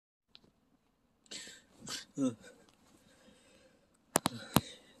I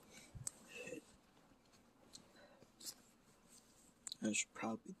should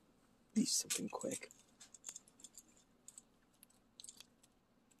probably do something quick.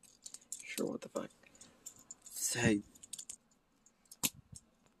 Sure, what the fuck? Say,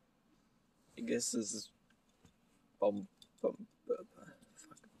 I guess this is Bumblebee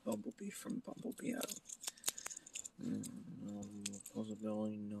from Bumblebee.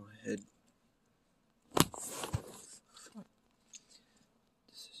 Possibility, no head. Fuck.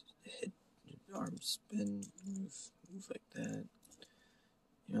 This is head, arm spin, move like that.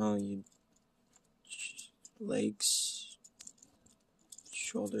 You know, you legs,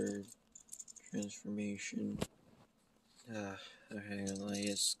 shoulder transformation. Okay, like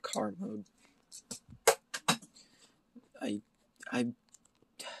it's car mode.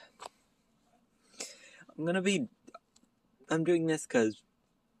 I'm doing this because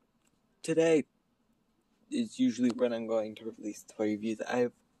today is usually when I'm going to release toy reviews. I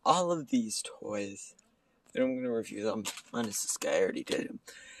have all of these toys, and I'm going to review them. Minus this guy, I already did him.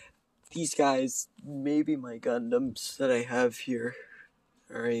 These guys, maybe my Gundams that I have here.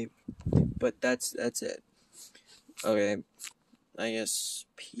 Alright, but that's it. Okay, I guess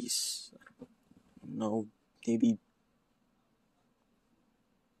peace. No, maybe.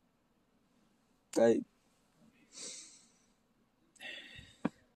 I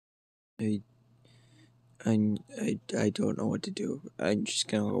don't know what to do. I'm just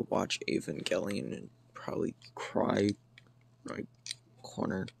gonna go watch Evangelion and probably cry, like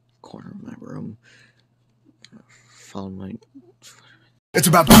corner of my room. Found my. It's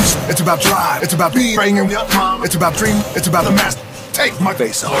about peace, it's about drive, it's about being praying in your mom, it's about dream, it's about the master. Take my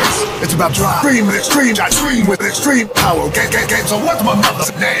face off. It's about drive, dream with extreme, I dream with extreme power. Game, so what's my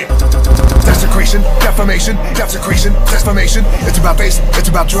mother's name? Desecration, defamation, desecration, transformation. It's about face, it's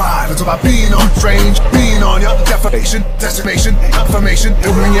about drive, it's about being on strange, being on your defamation, decimation, defamation.